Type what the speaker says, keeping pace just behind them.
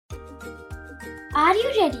Are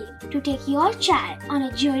you ready to take your child on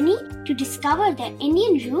a journey to discover their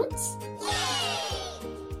Indian roots?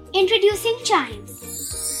 Introducing Chimes,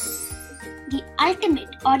 the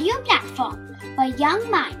ultimate audio platform for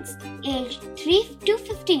young minds aged 3 to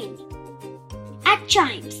 15. At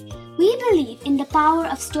Chimes, we believe in the power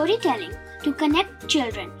of storytelling to connect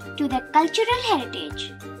children to their cultural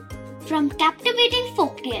heritage. From captivating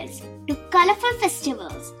folktales to colorful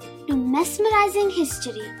festivals to mesmerizing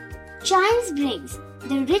history, Chimes brings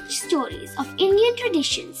the rich stories of Indian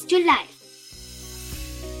traditions to life.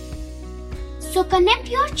 So connect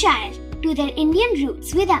your child to their Indian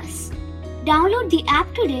roots with us. Download the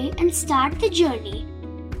app today and start the journey.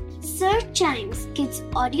 Search Chimes Kids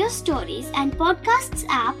Audio Stories and Podcasts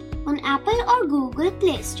app on Apple or Google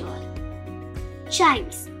Play Store.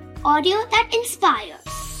 Chimes, audio that inspires.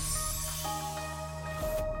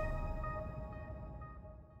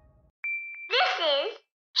 This is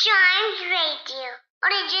Chimes Radio,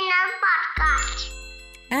 original podcast.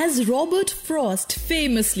 As Robert Frost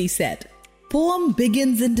famously said, poem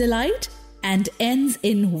begins in delight and ends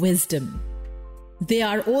in wisdom. They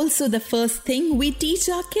are also the first thing we teach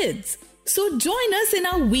our kids. So join us in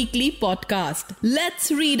our weekly podcast,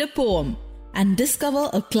 Let's Read a Poem, and discover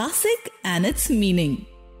a classic and its meaning.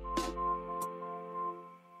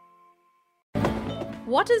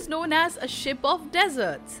 What is known as a ship of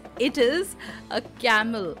deserts? It is a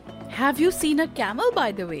camel. Have you seen a camel,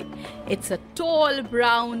 by the way? It's a tall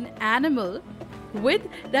brown animal with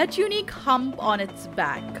that unique hump on its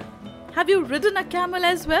back. Have you ridden a camel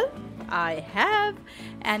as well? I have,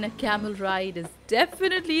 and a camel ride is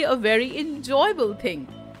definitely a very enjoyable thing.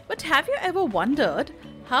 But have you ever wondered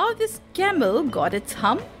how this camel got its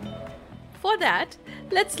hump? For that,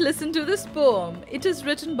 let's listen to this poem. It is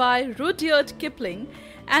written by Rudyard Kipling,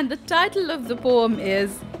 and the title of the poem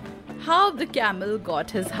is How the Camel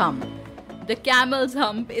Got His Hump. The camel's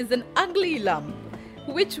hump is an ugly lump,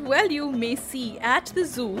 which well you may see at the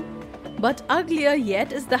zoo, but uglier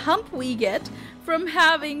yet is the hump we get from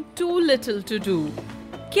having too little to do.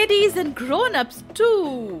 Kiddies and grown-ups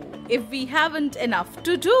too, if we haven't enough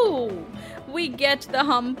to do. We get the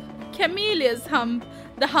hump, camellia's hump,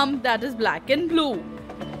 the hump that is black and blue.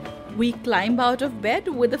 We climb out of bed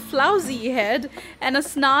with a frowsy head and a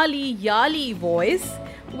snarly, yarly voice.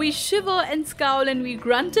 We shiver and scowl and we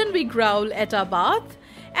grunt and we growl at our bath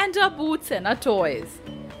and our boots and our toys.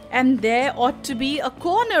 And there ought to be a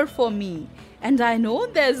corner for me, and I know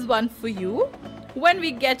there's one for you. When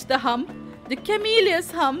we get the hump, the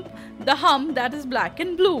camellia's hump, the hump that is black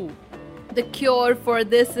and blue. The cure for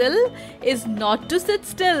this ill is not to sit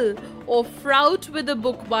still or frout with a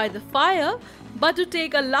book by the fire, but to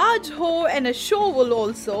take a large hoe and a shovel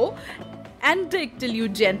also and dig till you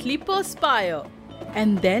gently perspire.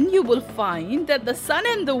 And then you will find that the sun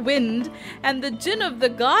and the wind and the gin of the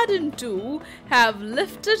garden too have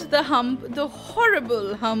lifted the hump, the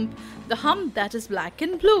horrible hump, the hump that is black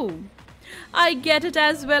and blue. I get it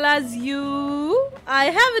as well as you. I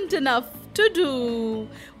haven't enough to do.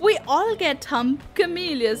 We all get hump,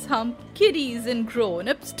 camellia's hump, kiddies and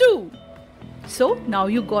grown-ups too. So now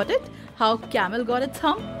you got it, how camel got its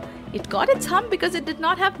hump. It got its hump because it did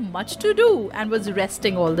not have much to do and was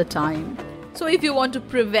resting all the time. So if you want to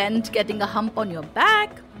prevent getting a hump on your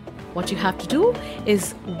back, what you have to do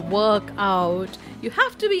is work out. You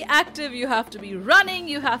have to be active, you have to be running,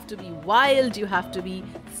 you have to be wild, you have to be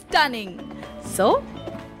stunning. So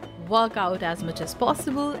work out as much as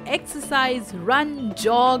possible, exercise, run,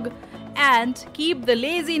 jog, and keep the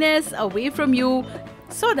laziness away from you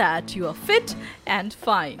so that you are fit and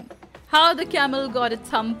fine. How the Camel Got Its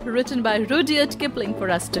Hump, written by Rudyard Kipling for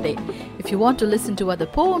us today. If you want to listen to other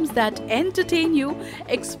poems that entertain you,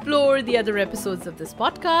 explore the other episodes of this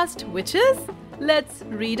podcast, which is Let's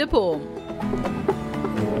Read a Poem.